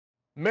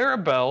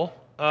Maribel,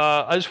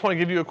 I just want to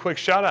give you a quick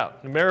shout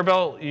out.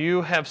 Maribel,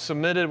 you have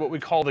submitted what we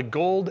call the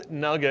Gold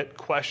Nugget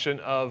question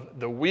of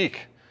the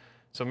week.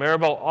 So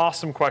Maribel,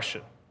 awesome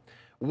question.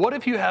 What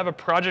if you have a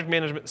project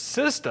management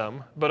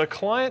system, but a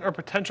client or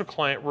potential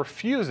client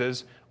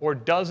refuses or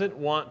doesn't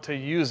want to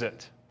use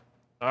it?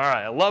 All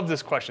right, I love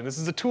this question. This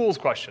is a tools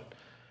question.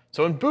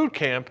 So in boot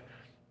camp,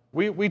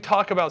 we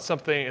talk about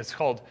something, it's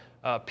called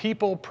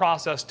people,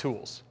 process,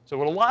 tools. So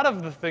what a lot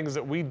of the things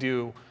that we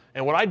do,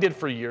 and what I did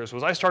for years,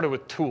 was I started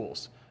with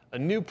tools. A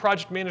new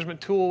project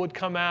management tool would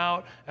come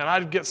out, and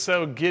I'd get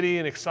so giddy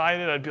and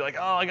excited. I'd be like,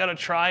 oh, I got to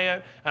try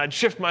it. And I'd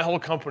shift my whole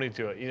company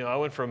to it. I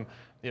went from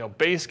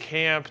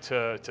Basecamp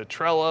to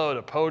Trello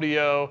to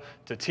Podio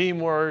to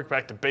Teamwork,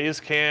 back to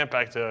Basecamp,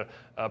 back to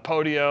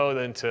Podio,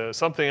 then to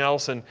something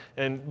else.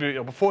 And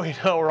before you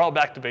know, we're all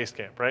back to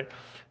Basecamp, right?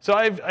 So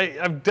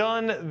I've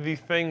done the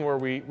thing where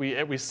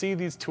we see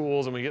these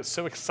tools and we get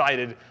so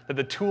excited that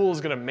the tool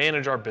is going to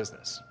manage our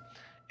business.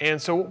 And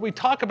so what we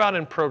talk about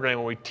in program,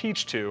 what we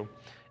teach to,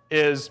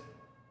 is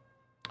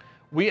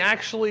we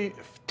actually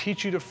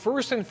teach you to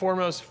first and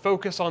foremost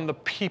focus on the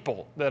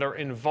people that are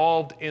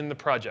involved in the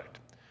project.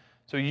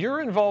 So you're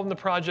involved in the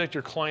project,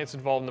 your client's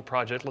involved in the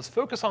project. Let's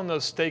focus on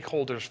those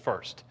stakeholders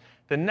first.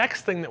 The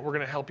next thing that we're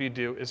going to help you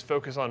do is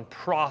focus on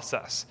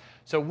process.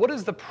 So what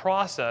is the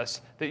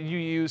process that you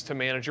use to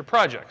manage your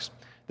projects?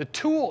 The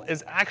tool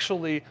is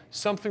actually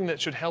something that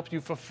should help you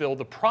fulfill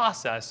the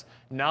process,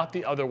 not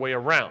the other way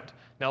around.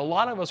 Now, a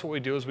lot of us, what we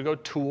do is we go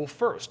tool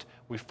first.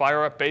 We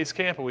fire up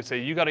Basecamp and we say,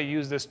 you got to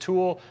use this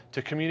tool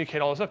to communicate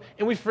all this stuff.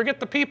 And we forget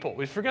the people.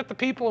 We forget the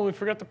people and we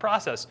forget the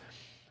process.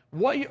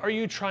 What are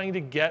you trying to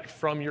get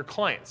from your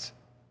clients?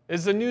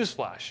 Is the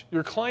newsflash.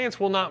 Your clients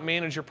will not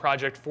manage your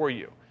project for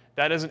you.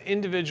 That is an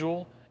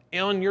individual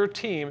on your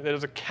team that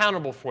is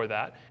accountable for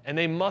that, and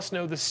they must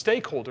know the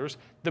stakeholders,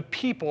 the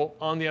people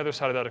on the other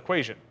side of that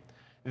equation.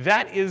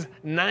 That is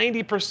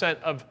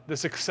 90% of the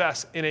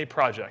success in a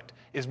project,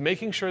 is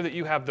making sure that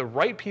you have the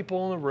right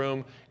people in the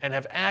room and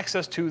have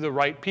access to the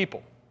right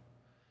people.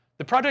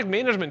 The project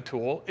management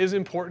tool is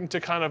important to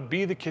kind of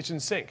be the kitchen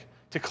sink,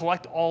 to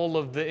collect all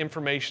of the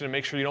information and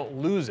make sure you don't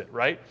lose it,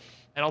 right?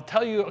 And I'll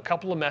tell you a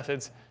couple of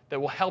methods that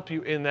will help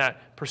you in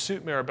that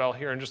pursuit, Maribel,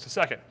 here in just a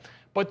second.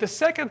 But the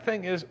second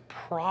thing is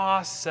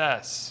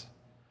process.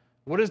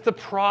 What is the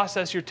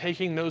process you're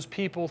taking those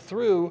people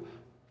through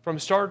from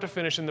start to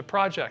finish in the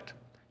project?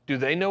 Do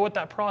they know what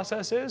that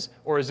process is,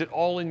 or is it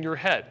all in your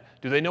head?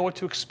 Do they know what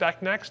to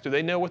expect next? Do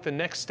they know what the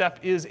next step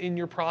is in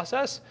your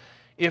process?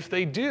 If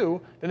they do,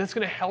 then it's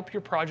going to help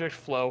your project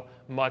flow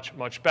much,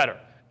 much better.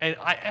 And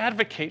I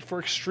advocate for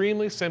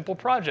extremely simple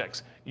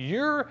projects.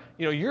 Your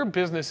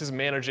business is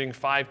managing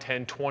 5,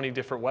 10, 20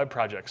 different web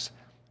projects.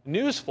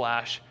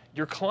 Newsflash,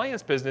 your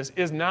client's business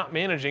is not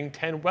managing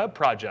 10 web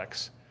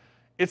projects.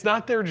 It's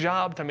not their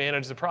job to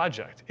manage the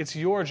project. It's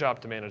your job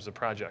to manage the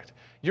project.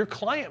 Your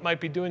client might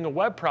be doing a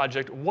web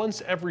project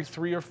once every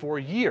 3 or 4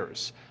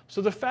 years.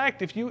 So the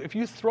fact, if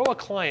you throw a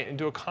client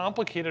into a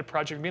complicated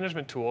project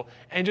management tool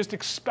and just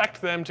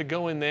expect them to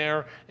go in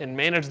there and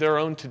manage their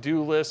own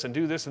to-do list and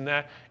do this and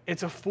that,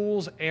 it's a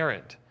fool's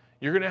errand.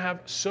 You're going to have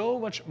so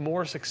much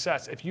more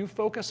success if you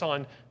focus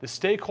on the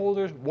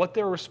stakeholders, what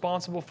they're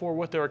responsible for,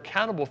 what they're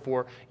accountable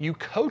for. You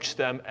coach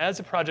them as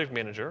a project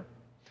manager.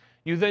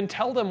 You then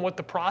tell them what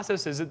the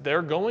process is that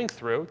they're going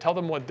through, tell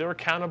them what they're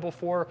accountable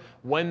for,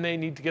 when they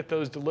need to get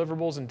those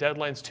deliverables and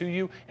deadlines to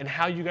you, and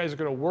how you guys are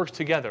going to work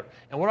together.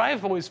 And what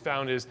I've always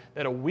found is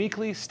that a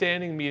weekly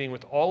standing meeting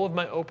with all of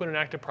my open and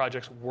active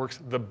projects works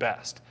the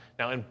best.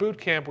 Now in boot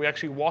camp, we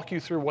actually walk you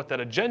through what that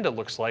agenda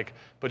looks like,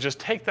 but just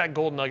take that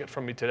gold nugget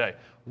from me today.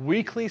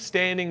 Weekly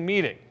standing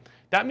meeting.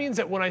 That means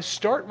that when I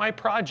start my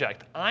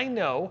project, I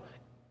know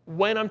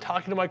when I'm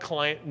talking to my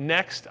client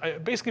next,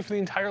 basically for the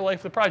entire life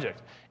of the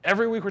project.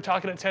 Every week we're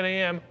talking at 10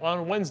 a.m.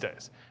 on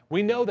Wednesdays.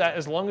 We know that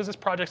as long as this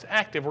project's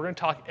active, we're going to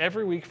talk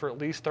every week for at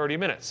least 30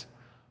 minutes.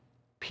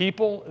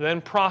 People, then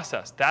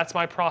process. That's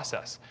my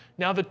process.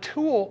 Now the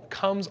tool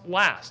comes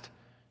last.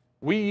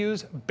 We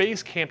use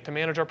Basecamp to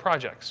manage our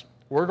projects.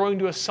 We're going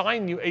to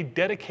assign you a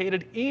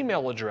dedicated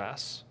email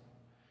address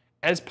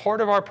as part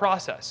of our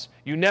process.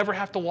 You never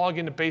have to log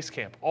into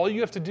Basecamp. All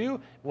you have to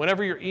do,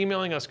 whenever you're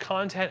emailing us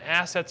content,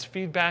 assets,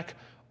 feedback,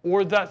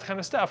 or that kind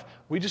of stuff,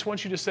 we just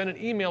want you to send an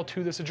email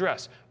to this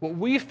address. What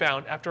we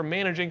found after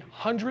managing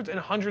hundreds and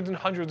hundreds and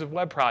hundreds of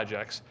web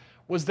projects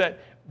was that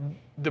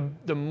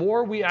the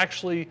more we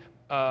actually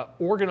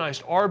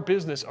organized our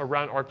business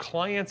around our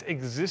clients'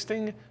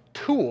 existing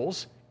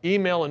tools,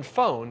 email and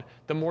phone,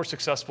 the more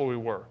successful we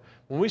were.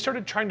 When we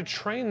started trying to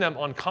train them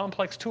on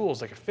complex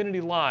tools like Affinity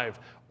Live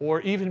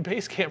or even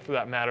Basecamp for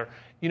that matter,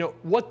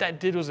 what that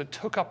did was it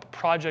took up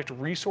project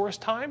resource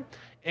time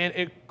and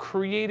it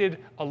created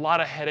a lot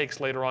of headaches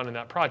later on in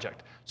that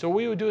project. So what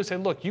we would do is say,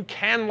 look, you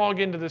can log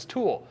into this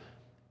tool,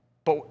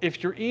 but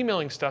if you're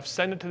emailing stuff,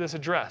 send it to this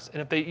address.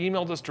 And if they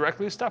emailed us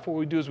directly stuff, what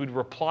we'd do is we'd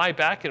reply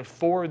back and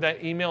forward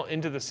that email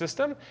into the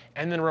system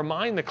and then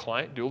remind the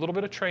client, do a little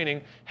bit of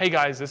training, hey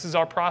guys, this is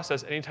our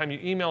process. Anytime you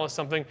email us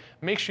something,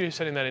 make sure you're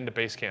sending that into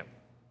Basecamp.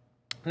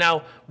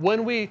 Now,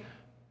 when we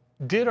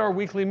did our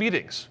weekly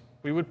meetings.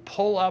 We would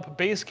pull up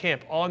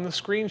Basecamp on the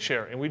screen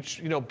share, and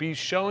we'd be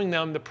showing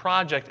them the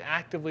project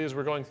actively as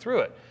we're going through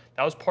it.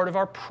 That was part of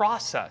our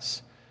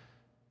process.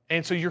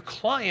 And so your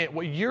client,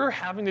 what you're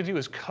having to do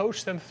is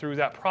coach them through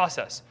that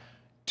process.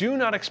 Do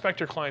not expect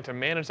your client to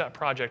manage that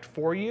project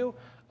for you.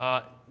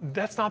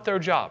 That's not their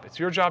job. It's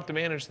your job to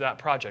manage that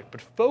project.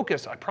 But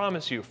focus, I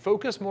promise you,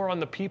 focus more on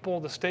the people,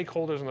 the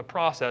stakeholders, and the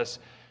process,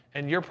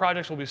 and your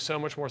projects will be so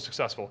much more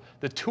successful.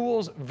 The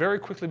tools very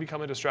quickly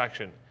become a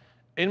distraction.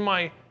 In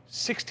my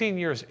 16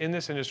 years in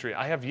this industry,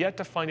 I have yet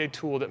to find a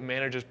tool that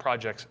manages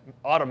projects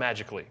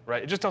automagically,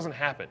 right? It just doesn't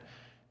happen.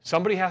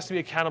 Somebody has to be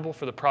accountable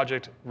for the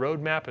project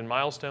roadmap and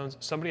milestones.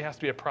 Somebody has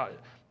to be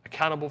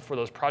accountable for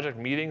those project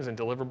meetings and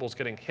deliverables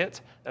getting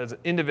hit. That is an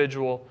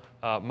individual,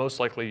 most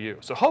likely you.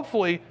 So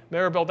hopefully,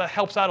 Maribel, that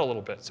helps out a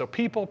little bit. So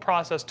people,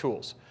 process,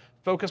 tools.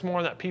 Focus more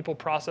on that people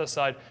process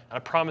side, and I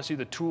promise you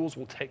the tools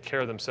will take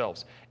care of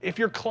themselves. If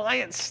your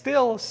client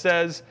still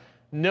says,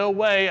 no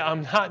way,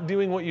 I'm not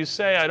doing what you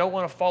say, I don't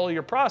want to follow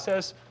your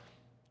process,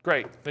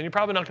 great. Then you're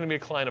probably not going to be a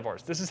client of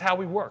ours. This is how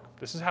we work.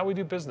 This is how we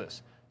do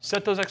business.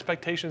 Set those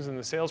expectations in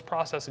the sales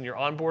process and your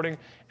onboarding,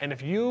 and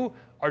if you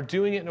are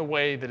doing it in a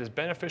way that is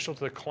beneficial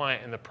to the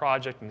client and the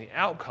project and the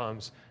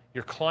outcomes,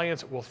 your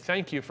clients will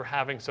thank you for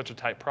having such a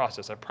tight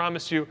process. I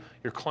promise you,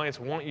 your clients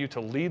want you to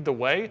lead the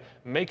way.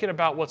 Make it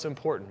about what's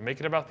important. Make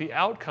it about the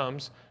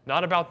outcomes,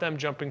 not about them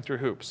jumping through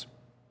hoops.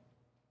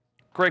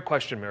 Great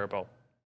question, Maribel.